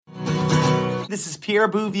This is Pierre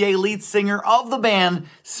Bouvier, lead singer of the band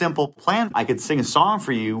Simple Plan. I could sing a song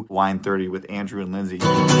for you, Wine 30 with Andrew and Lindsay.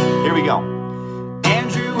 Here we go.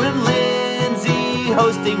 Andrew and Lindsay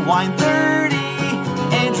hosting Wine 30.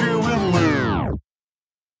 Andrew and Lindsay.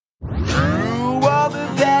 Through all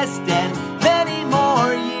the best and many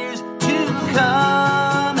more years to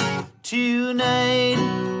come tonight.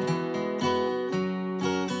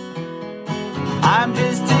 I'm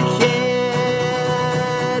just a kid.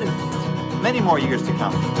 Many more years to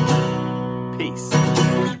come. Peace.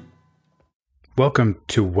 Welcome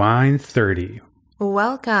to Wine 30.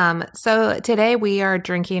 Welcome. So today we are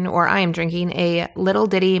drinking, or I am drinking, a Little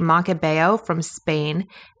Ditty Macabeo from Spain.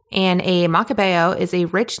 And a Macabeo is a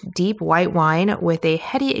rich, deep white wine with a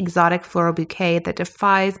heady, exotic floral bouquet that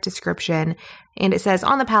defies description. And it says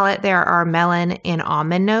on the palate there are melon and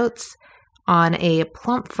almond notes on a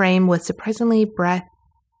plump frame with surprising breadth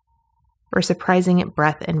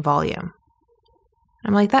and volume.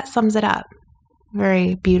 I'm like, that sums it up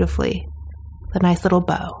very beautifully. A nice little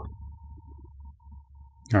bow.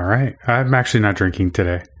 All right. I'm actually not drinking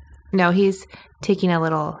today. No, he's taking a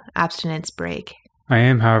little abstinence break. I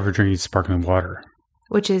am, however, drinking sparkling water.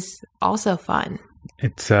 Which is also fun.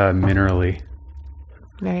 It's minerally.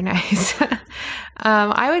 Very nice.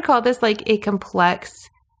 I would call this like a complex,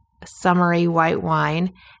 summery white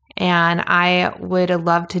wine. And I would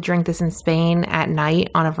love to drink this in Spain at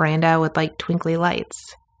night on a veranda with like twinkly lights.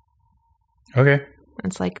 Okay.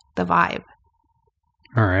 It's like the vibe.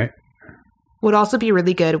 All right. Would also be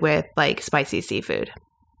really good with like spicy seafood.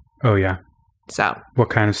 Oh, yeah. So. What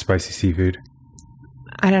kind of spicy seafood?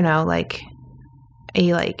 I don't know, like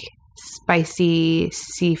a like spicy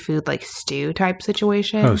seafood like stew type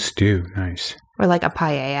situation. Oh, stew. Nice. Or like a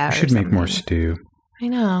paella. We should make more stew. I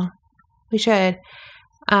know. We should.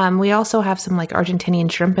 We also have some like Argentinian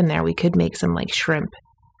shrimp in there. We could make some like shrimp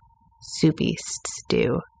soupy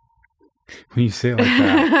stew. When you say it like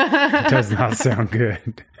that, it does not sound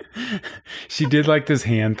good. She did like this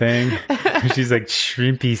hand thing. She's like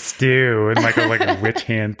shrimpy stew and like a witch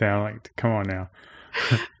hand thing. Like, come on now.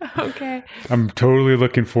 Okay. I'm totally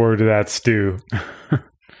looking forward to that stew.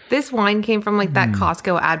 This wine came from like that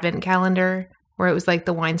Costco advent calendar where it was like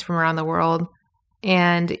the wines from around the world.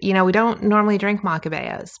 And, you know, we don't normally drink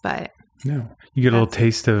Macabeos, but... No. You get a little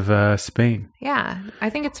taste of Spain. Yeah.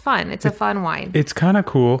 I think it's fun. It's a fun wine. It's kind of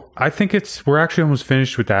cool. I think we're actually almost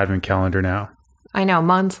finished with the advent calendar now. I know.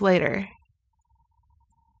 Months later.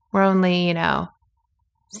 We're only,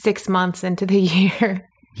 6 months into the year.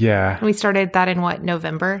 Yeah. We started that in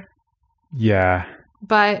November? Yeah.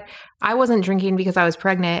 But I wasn't drinking because I was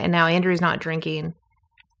pregnant, and now Andrew's not drinking.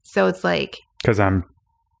 So it's like... Because I'm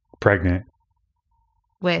pregnant.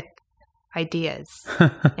 With ideas.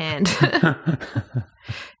 And...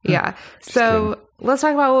 yeah. So let's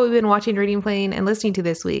talk about what we've been watching, reading, playing, and listening to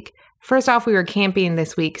this week. First off, we were camping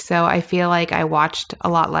this week, so I feel like I watched a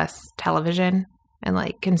lot less television and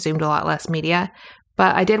like consumed a lot less media.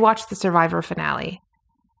 But I did watch the Survivor finale.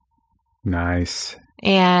 Nice.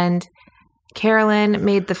 And Carolyn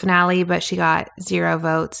made the finale, but she got 0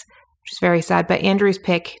 votes, which is very sad. But Andrew's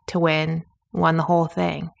pick to win won the whole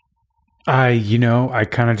thing. I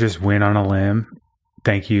kind of just went on a limb.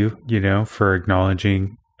 Thank you, for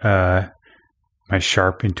acknowledging my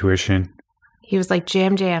sharp intuition. He was like,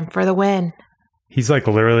 jam for the win. He's like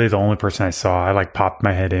literally the only person I saw. I like popped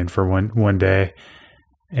my head in for one day.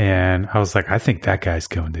 And I was like, I think that guy's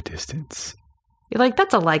going the distance. You're like,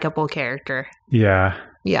 that's a likable character. Yeah.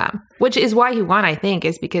 Yeah. Which is why he won, I think,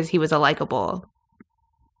 is because he was a likable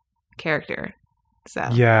character. So.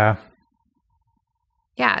 Yeah.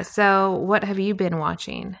 Yeah. So what have you been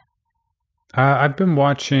watching? I've been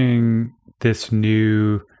watching this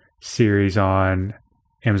new series on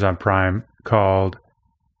Amazon Prime called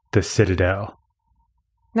The Citadel.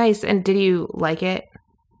 Nice. And did you like it?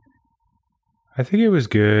 I think it was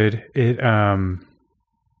good.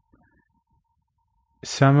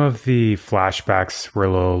 Some of the flashbacks were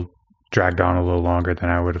a little dragged on a little longer than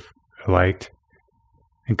I would have liked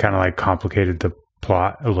and kind of like complicated the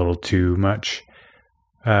plot a little too much.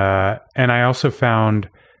 And I also found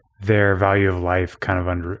their value of life kind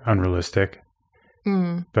of unrealistic.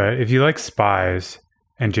 But if you like spies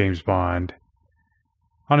and James Bond,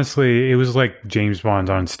 honestly, it was like James Bond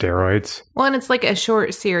on steroids. Well, and it's like a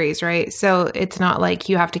short series, right? So it's not like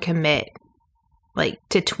you have to commit like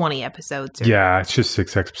to 20 episodes. Yeah, it's just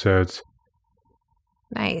 6 episodes.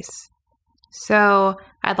 Nice. So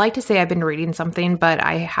I'd like to say I've been reading something, but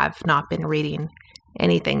I have not been reading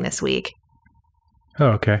anything this week. Oh,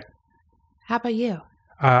 okay. How about you?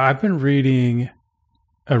 I've been reading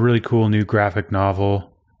a really cool new graphic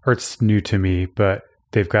novel, or it's new to me, but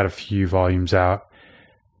They've got a few volumes out.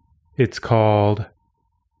 It's called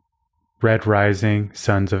Red Rising,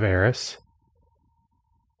 Sons of Eris.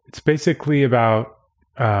 It's basically about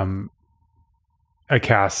a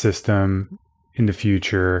caste system in the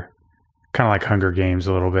future, kind of like Hunger Games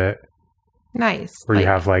a little bit. Nice. Where you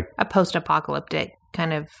have like a post-apocalyptic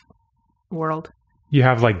kind of world. You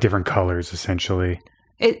have like different colors, essentially.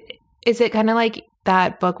 Is it kind of like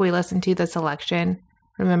that book we listened to, The Selection?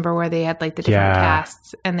 Remember where they had like the different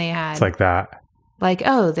casts and they had... It's like that. Like,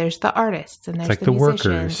 oh, there's the artists and there's like the musicians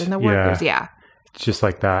workers. And the workers. Yeah. It's just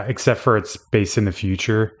like that, except for it's based in the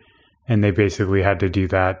future. And they basically had to do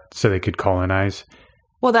that so they could colonize.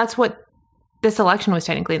 Well, that's what The Selection was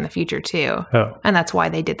technically in the future too. Oh. And that's why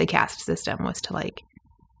they did the caste system, was to like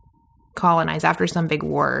colonize after some big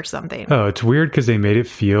war or something. Oh, it's weird because they made it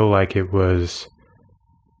feel like it was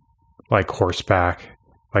like horseback,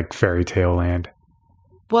 like fairy tale land.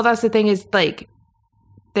 Well, that's the thing is like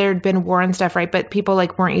there'd been war and stuff, right? But people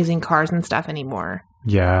like weren't using cars and stuff anymore.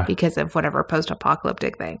 Yeah. Because of whatever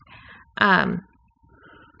post-apocalyptic thing.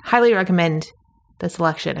 Highly recommend The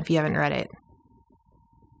Selection if you haven't read it.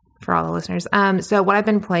 For all the listeners. So what I've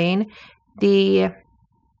been playing, the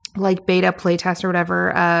like beta playtest or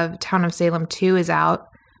whatever of Town of Salem 2 is out.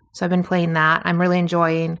 So I've been playing that. I'm really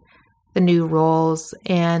enjoying the new roles,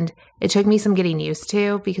 and it took me some getting used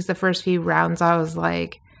to because the first few rounds I was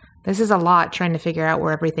like, this is a lot trying to figure out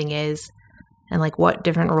where everything is and like what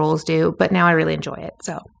different roles do. But now I really enjoy it.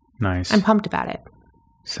 So nice. I'm pumped about it.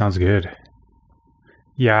 Sounds good.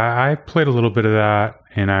 Yeah, I played a little bit of that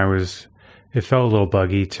and it felt a little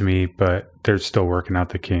buggy to me, but they're still working out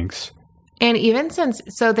the kinks. And even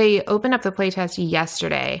so they opened up the playtest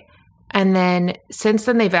yesterday. And then since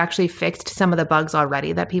then, they've actually fixed some of the bugs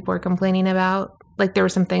already that people are complaining about. Like there were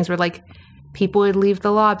some things where like people would leave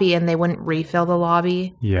the lobby and they wouldn't refill the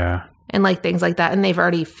lobby. Yeah. And like things like that. And they've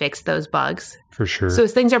already fixed those bugs. For sure. So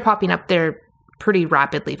as things are popping up, they're pretty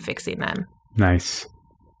rapidly fixing them. Nice.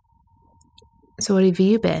 So what have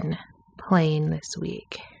you been playing this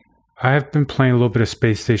week? I've been playing a little bit of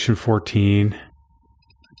Space Station 14,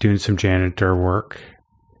 doing some janitor work.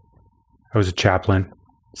 I was a chaplain,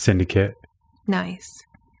 syndicate. Nice.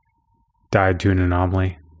 Died to an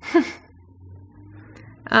anomaly.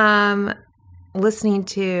 You've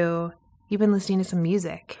been listening to some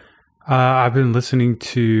music. I've been listening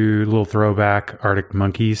to a little throwback Arctic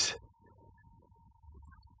Monkeys.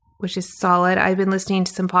 Which is solid. I've been listening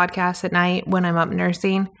to some podcasts at night when I'm up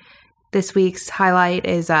nursing. This week's highlight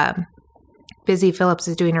is Busy Phillips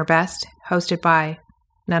is Doing Her Best, hosted by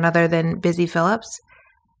none other than Busy Phillips.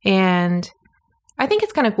 And I think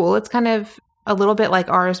it's kind of cool. It's kind of a little bit like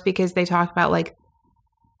ours because they talk about like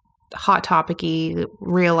hot topic-y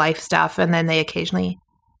real life stuff, and then they occasionally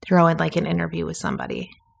throw in like an interview with somebody.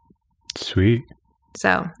 Sweet.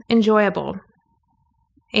 So enjoyable.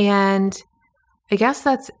 And I guess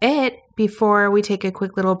that's it before we take a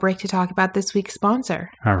quick little break to talk about this week's sponsor.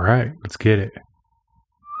 All right, let's get it.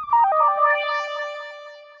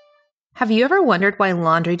 Have you ever wondered why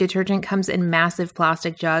laundry detergent comes in massive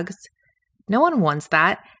plastic jugs? No one wants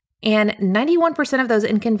that. And 91% of those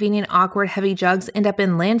inconvenient, awkward, heavy jugs end up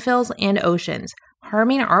in landfills and oceans,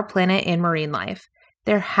 harming our planet and marine life.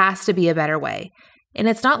 There has to be a better way. And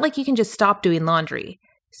it's not like you can just stop doing laundry.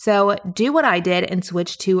 So do what I did and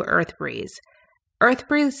switch to EarthBreeze.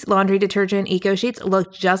 EarthBreeze laundry detergent eco sheets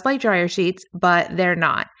look just like dryer sheets, but they're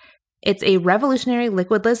not. It's a revolutionary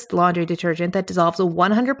liquidless laundry detergent that dissolves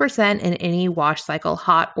 100% in any wash cycle,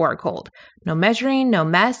 hot or cold. No measuring, no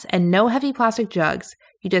mess, and no heavy plastic jugs.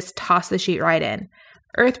 You just toss the sheet right in.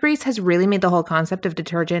 EarthBreeze has really made the whole concept of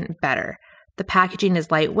detergent better. The packaging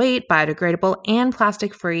is lightweight, biodegradable, and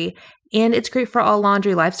plastic-free, and it's great for all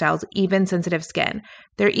laundry lifestyles, even sensitive skin.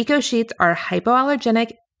 Their eco sheets are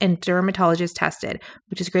hypoallergenic and dermatologist tested,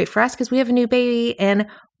 which is great for us because we have a new baby and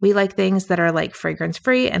we like things that are like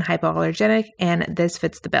fragrance-free and hypoallergenic, and this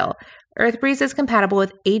fits the bill. EarthBreeze is compatible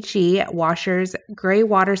with HE washers, gray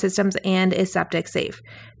water systems, and is septic safe.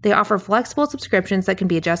 They offer flexible subscriptions that can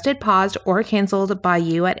be adjusted, paused, or canceled by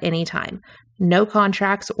you at any time. No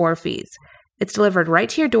contracts or fees. It's delivered right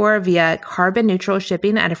to your door via carbon-neutral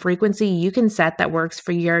shipping at a frequency you can set that works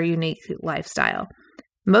for your unique lifestyle.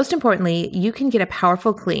 Most importantly, you can get a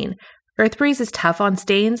powerful clean. EarthBreeze is tough on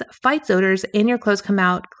stains, fights odors, and your clothes come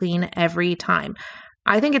out clean every time.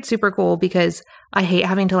 I think it's super cool because I hate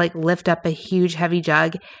having to like lift up a huge heavy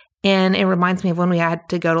jug, and it reminds me of when we had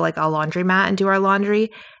to go to like a laundromat and do our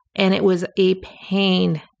laundry, and it was a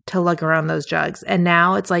pain to lug around those jugs. And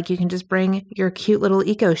now it's like you can just bring your cute little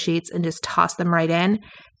eco sheets and just toss them right in,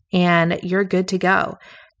 and you're good to go.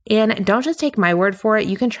 And don't just take my word for it.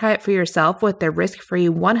 You can try it for yourself with their risk-free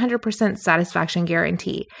 100% satisfaction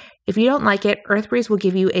guarantee. If you don't like it, EarthBreeze will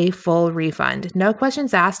give you a full refund. No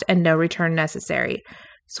questions asked and no return necessary.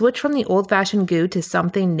 Switch from the old-fashioned goo to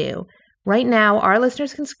something new. Right now, our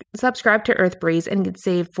listeners can subscribe to EarthBreeze and can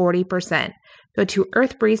save 40%. Go to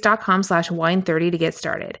earthbreeze.com/wine30 to get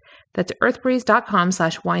started. That's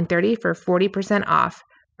earthbreeze.com/wine30 for 40% off.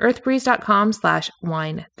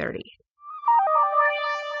 earthbreeze.com/wine30.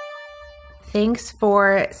 Thanks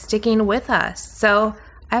for sticking with us. So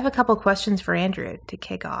I have a couple questions for Andrew to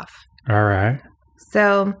kick off. All right.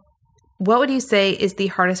 So what would you say is the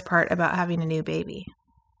hardest part about having a new baby?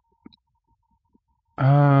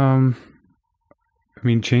 I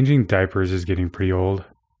mean, changing diapers is getting pretty old.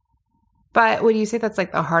 But would you say that's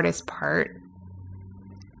like the hardest part?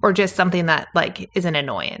 Or just something that like is an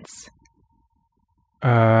annoyance?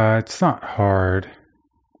 It's not hard.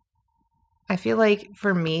 I feel like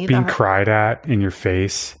for me, being cried at in your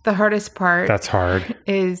face. The hardest part. That's hard.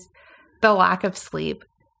 Is the lack of sleep.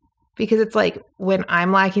 Because it's like when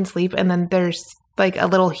I'm lacking sleep and then there's like a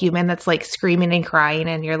little human that's like screaming and crying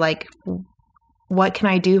and you're like, what can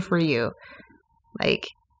I do for you? Like,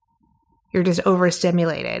 you're just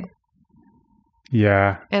overstimulated.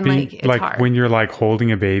 Yeah. And it's like hard. When you're like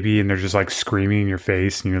holding a baby and they're just like screaming in your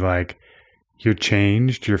face and you're like, you're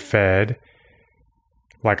changed, you're fed.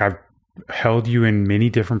 Like I've held you in many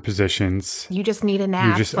different positions. You just need a nap.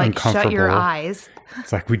 You're just like uncomfortable. Shut your eyes.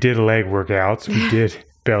 It's like we did leg workouts. We did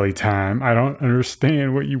belly time. I don't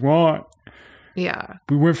understand what you want. Yeah.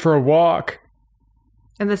 We went for a walk.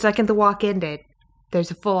 And the second the walk ended,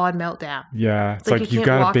 there's a full-on meltdown. Yeah. It's like you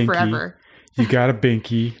got a binky. Forever. You got a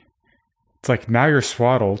binky. It's like now you're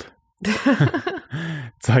swaddled.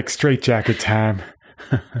 It's like straitjacket time.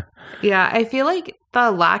 Yeah, I feel like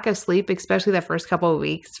the lack of sleep, especially the first couple of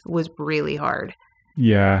weeks, was really hard.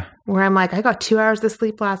 Yeah. Where I'm like, I got 2 hours of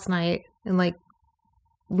sleep last night and like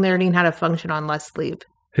learning how to function on less sleep.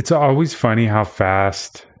 It's always funny how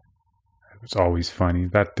fast. It's always funny.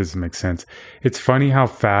 That doesn't make sense. It's funny how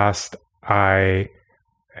fast I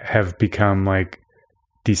have become like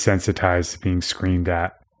desensitized to being screamed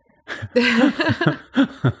at.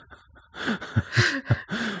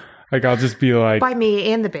 Like I'll just be like by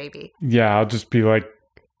me and the baby. Yeah, I'll just be like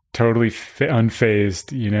totally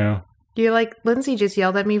unfazed, you know. You're like, Lindsay just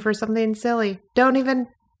yelled at me for something silly. Don't even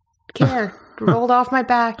care. Rolled off my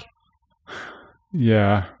back.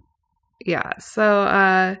 Yeah. Yeah.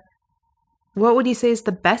 So, what would you say is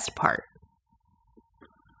the best part?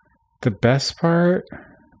 The best part?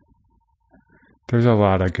 There's a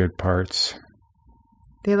lot of good parts.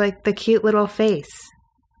 They're like the cute little face.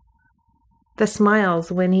 The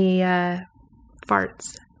smiles when he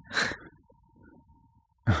farts.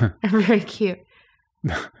 Are very cute.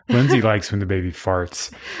 Lindsay likes when the baby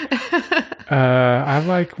farts. I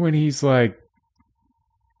like when he's like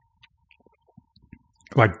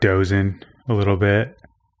dozing a little bit.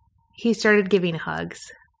 He started giving hugs.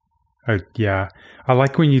 Yeah. I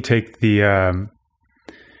like when you take the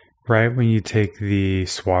when you take the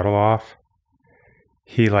swaddle off,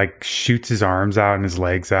 he like shoots his arms out and his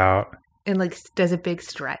legs out. And like does a big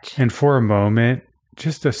stretch. And for a moment,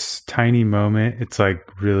 just a tiny moment, it's like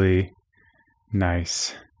really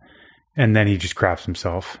nice. And then he just craps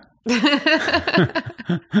himself. Like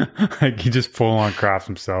he just full on craps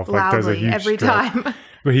himself. Loudly, like does a huge every stretch. time.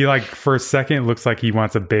 But he like for a second it looks like he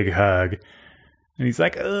wants a big hug. And he's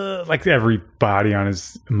like, ugh, like every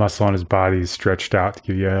muscle on his body is stretched out to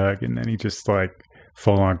give you a hug. And then he just like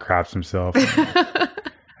full on craps himself. I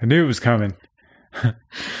knew it was coming.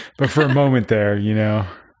 But for a moment there, you know.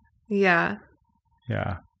 Yeah.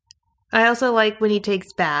 Yeah. I also like when he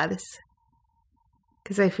takes baths.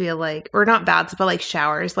 Because I feel like, or not baths, but like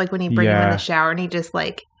showers. Like when you bring him in the shower and he just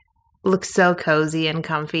like looks so cozy and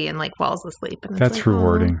comfy and like falls asleep. And that's like,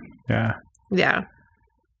 rewarding. Oh. Yeah. Yeah.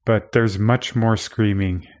 But there's much more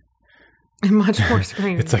screaming. Much more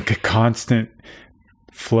screaming. It's like a constant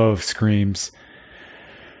flow of screams.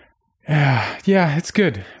 Yeah, it's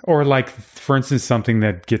good. Or like, for instance, something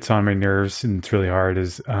that gets on my nerves and it's really hard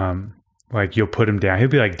is like you'll put him down. He'll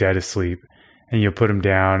be like dead asleep and you'll put him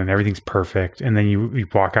down and everything's perfect. And then you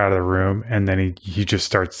walk out of the room and then he just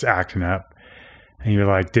starts acting up. And you're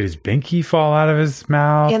like, did his binky fall out of his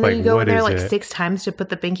mouth? And then like, you go in there like 6 times to put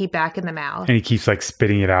the binky back in the mouth. And he keeps like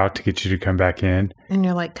spitting it out to get you to come back in. And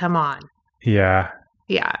you're like, come on. Yeah.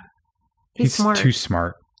 Yeah. He's smart. Too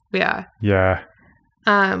smart. Yeah. Yeah.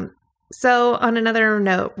 So on another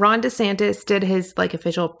note, Ron DeSantis did his like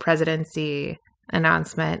official presidency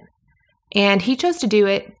announcement and he chose to do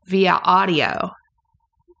it via audio.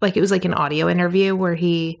 Like it was like an audio interview where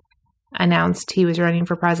he announced he was running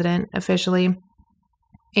for president officially.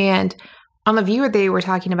 And on The Viewer, they were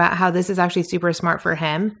talking about how this is actually super smart for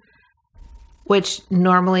him, which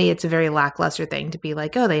normally it's a very lackluster thing to be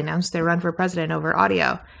like, oh, they announced their run for president over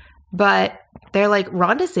audio. But they're like,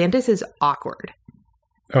 Ron DeSantis is awkward.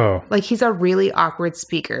 Oh. Like, he's a really awkward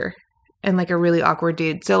speaker and like a really awkward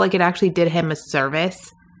dude. So like it actually did him a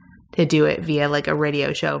service to do it via like a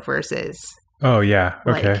radio show versus. Oh, yeah.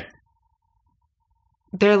 Okay. Like,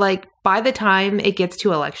 they're like, by the time it gets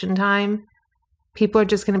to election time, people are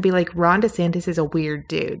just going to be like, Ron DeSantis is a weird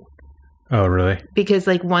dude. Oh, really? Because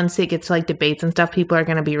like once it gets to like debates and stuff, people are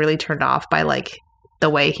going to be really turned off by like the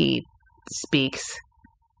way he speaks.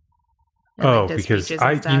 And, oh, like, because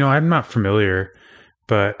I'm not familiar,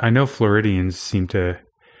 but I know Floridians seem to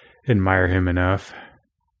admire him enough.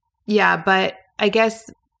 Yeah, but I guess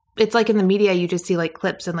it's like in the media, you just see like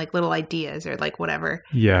clips and like little ideas or like whatever.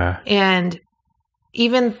 Yeah. And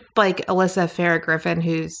even like Alyssa Farah Griffin,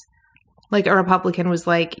 who's like a Republican, was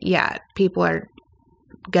like, yeah, people are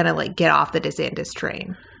gonna like get off the DeSantis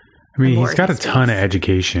train. I mean, he's got a ton of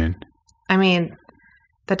education. I mean,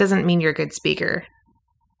 that doesn't mean you're a good speaker.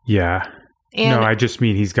 Yeah. And no, I just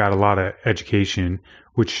mean he's got a lot of education,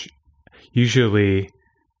 which usually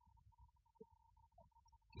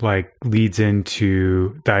like leads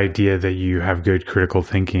into the idea that you have good critical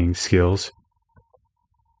thinking skills.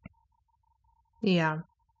 Yeah.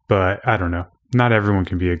 But I don't know. Not everyone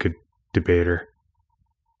can be a good debater.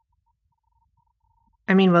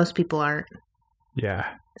 I mean, most people aren't. Yeah.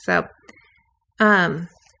 So I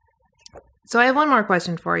have one more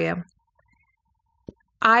question for you.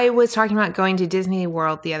 I was talking about going to Disney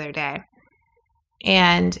World the other day,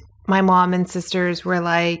 and my mom and sisters were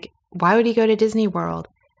like, why would you go to Disney World?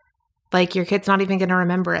 Like, your kid's not even going to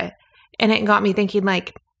remember it. And it got me thinking,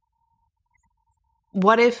 like,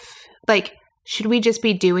 what if, like, should we just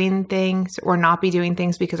be doing things or not be doing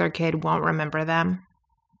things because our kid won't remember them?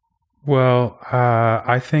 Well,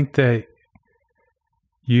 I think that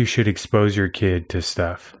you should expose your kid to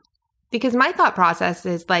stuff. Because my thought process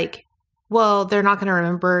is like, well, they're not going to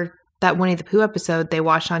remember that Winnie the Pooh episode they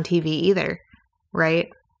watched on TV either, right?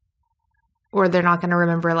 Or they're not going to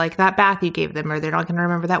remember like that bath you gave them, or they're not going to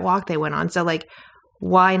remember that walk they went on. So like,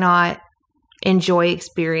 why not enjoy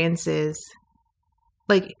experiences?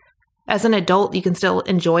 Like, as an adult, you can still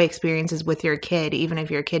enjoy experiences with your kid, even if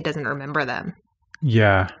your kid doesn't remember them.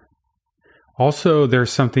 Yeah. Also,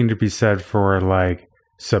 there's something to be said for like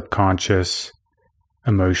subconscious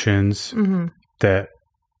emotions that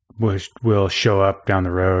will show up down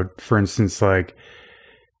the road. For instance, like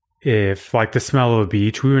if like the smell of a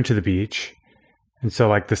beach, we went to the beach. And so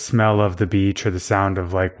like the smell of the beach or the sound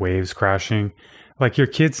of like waves crashing, like your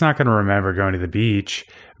kid's not going to remember going to the beach,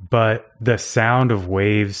 but the sound of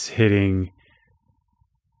waves hitting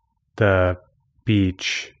the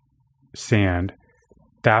beach sand,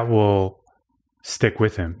 that will stick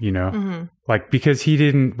with him, you know, like because he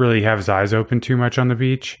didn't really have his eyes open too much on the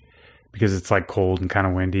beach because it's like cold and kind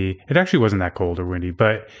of windy. It actually wasn't that cold or windy,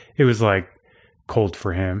 but it was like cold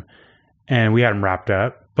for him. And we had him wrapped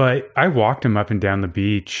up, but I walked him up and down the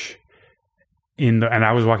beach and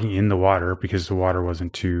I was walking in the water because the water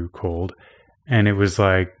wasn't too cold. And it was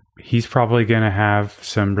like, he's probably going to have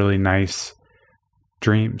some really nice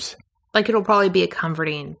dreams. Like it'll probably be a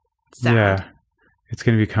comforting sound. Yeah. It's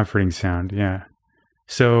going to be a comforting sound. Yeah.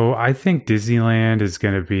 So I think Disneyland is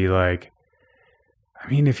going to be like, I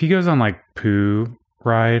mean, if he goes on like Pooh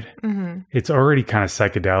ride, it's already kind of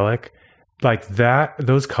psychedelic. Like that,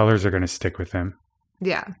 those colors are going to stick with him.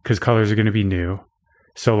 Yeah. Because colors are going to be new.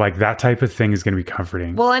 So like that type of thing is going to be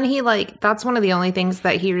comforting. Well, and he like, that's one of the only things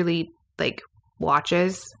that he really like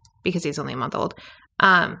watches because he's only a month old.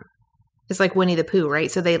 It's like Winnie the Pooh, right?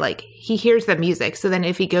 So they like, he hears the music. So then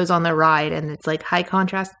if he goes on the ride and it's like high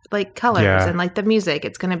contrast, like colors and like the music,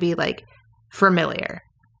 it's going to be like familiar.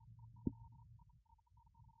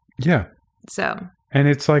 Yeah. So. And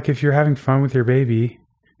it's like, if you're having fun with your baby,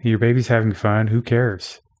 and your baby's having fun, who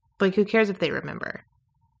cares? Like, who cares if they remember?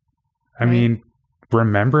 I mean,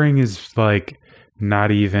 remembering is like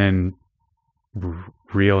not even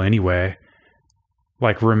real anyway.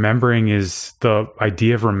 Like remembering is, the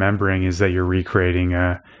idea of remembering is that you're recreating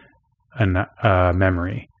a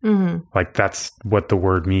memory. Like that's what the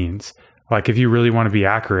word means. Like if you really want to be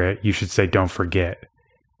accurate, you should say, don't forget.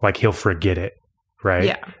 Like he'll forget it. Right.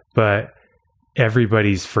 Yeah. But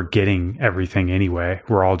everybody's forgetting everything anyway.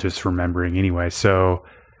 We're all just remembering anyway. So,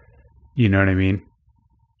 you know what I mean?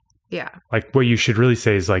 Yeah. Like what you should really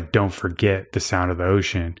say is like, don't forget the sound of the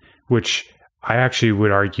ocean, which I actually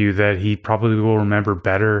would argue that he probably will remember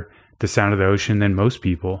better the sound of the ocean than most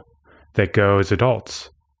people that go as adults.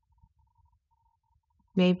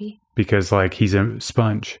 Maybe. because like he's a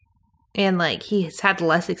sponge. And like he's had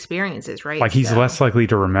less experiences, right? Like he's less likely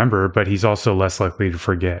to remember, but he's also less likely to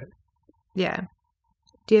forget. Yeah.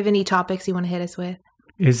 Do you have any topics you want to hit us with?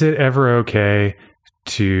 Is it ever okay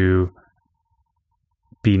to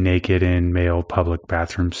be naked in male public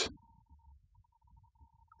bathrooms?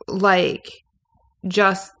 Like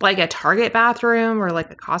just like a Target bathroom or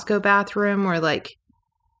like a Costco bathroom or like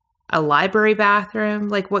a library bathroom?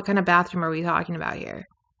 Like what kind of bathroom are we talking about here?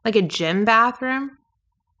 Like a gym bathroom?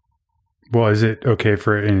 Well, is it okay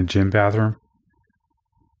for it in a gym bathroom?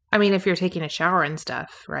 I mean, if you're taking a shower and stuff,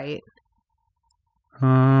 right?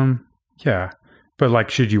 Yeah. But like,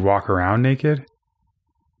 should you walk around naked?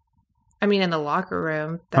 I mean, in the locker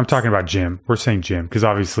room. I'm talking about gym. We're saying gym because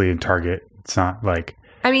obviously in Target, it's not like...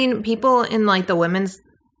 I mean, people in like the women's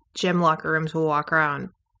gym locker rooms will walk around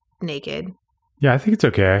naked. Yeah, I think it's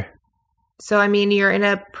okay. So, I mean, you're in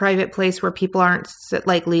a private place where people aren't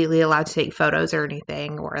like legally allowed to take photos or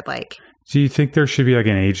anything or like... Do you think there should be like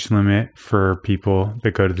an age limit for people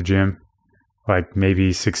that go to the gym? Like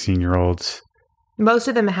maybe 16-year-olds? Most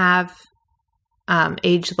of them have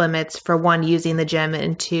age limits for one, using the gym,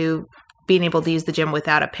 and two, being able to use the gym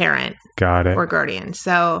without a parent. Got it. Or guardian.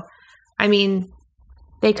 So, I mean,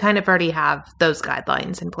 they kind of already have those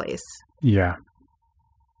guidelines in place. Yeah.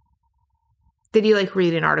 Did you like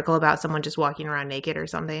read an article about someone just walking around naked or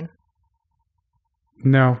something?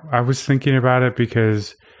 No, I was thinking about it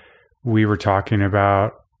because we were talking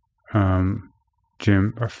about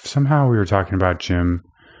gym. Or somehow we were talking about gym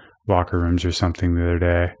locker rooms or something the other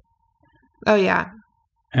day. Oh, yeah.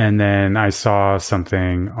 And then I saw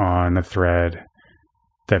something on a thread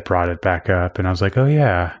that brought it back up. And I was like, oh,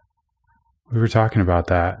 yeah, we were talking about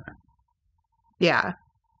that. Yeah.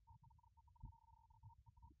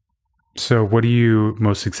 So what are you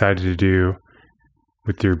most excited to do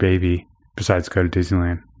with your baby besides go to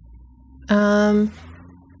Disneyland?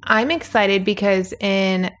 I'm excited because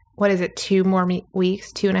in,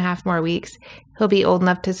 2.5 more weeks, he'll be old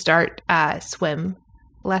enough to start swim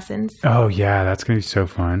lessons. Oh, yeah, that's going to be so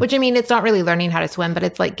fun. Which, I mean, it's not really learning how to swim, but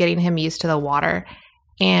it's like getting him used to the water.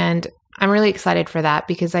 And I'm really excited for that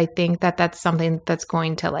because I think that that's something that's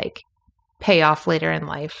going to like pay off later in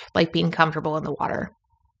life, like being comfortable in the water.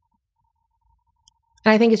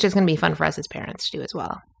 And I think it's just going to be fun for us as parents to do as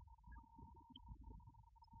well.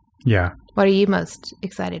 Yeah. What are you most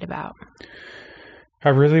excited about? I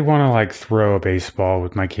really want to like throw a baseball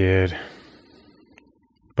with my kid,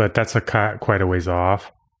 but that's quite a ways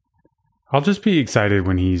off. I'll just be excited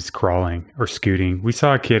when he's crawling or scooting. We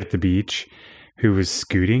saw a kid at the beach who was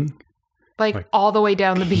scooting. Like all the way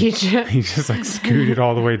down the beach. He just like scooted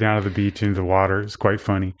all the way down to the beach into the water. It was quite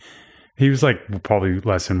funny. He was like probably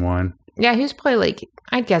less than one. Yeah, he was probably like,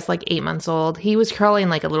 I'd guess like 8 months old. He was crawling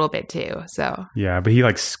like a little bit too, so. Yeah, but he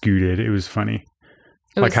like scooted. It was funny.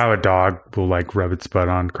 Like how a dog will like rub its butt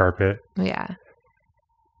on carpet. Yeah.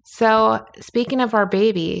 So speaking of our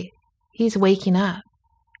baby, he's waking up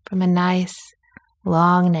from a nice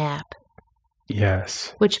long nap.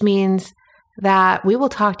 Yes. Which means that we will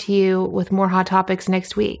talk to you with more hot topics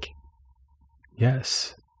next week.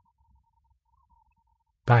 Yes.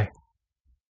 Bye.